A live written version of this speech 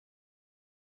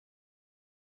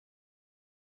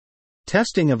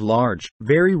Testing of large,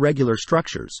 very regular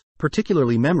structures,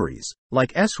 particularly memories,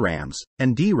 like SRAMs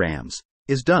and DRAMs,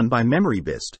 is done by Memory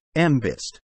BIST,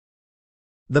 MBIST.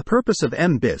 The purpose of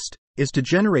MBIST is to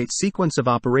generate sequence of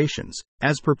operations,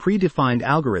 as per predefined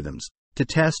algorithms, to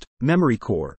test memory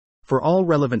core for all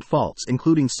relevant faults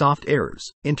including soft errors,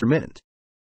 intermittent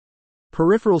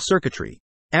peripheral circuitry,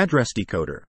 address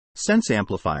decoder, sense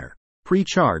amplifier,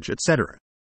 pre-charge, etc.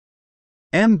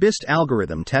 MBIST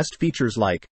algorithm test features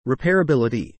like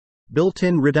repairability,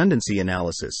 built-in redundancy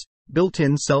analysis,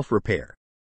 built-in self-repair,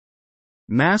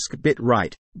 mask bit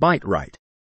write, byte write,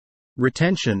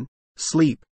 retention,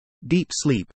 sleep, deep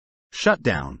sleep,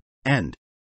 shutdown, and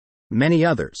many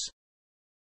others.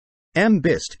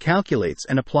 MBIST calculates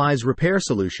and applies repair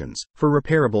solutions for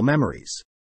repairable memories.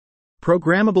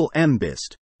 Programmable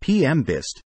MBIST,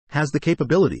 PMBIST, has the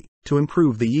capability to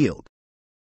improve the yield.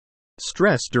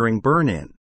 Stress during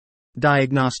burn-in.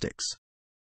 Diagnostics.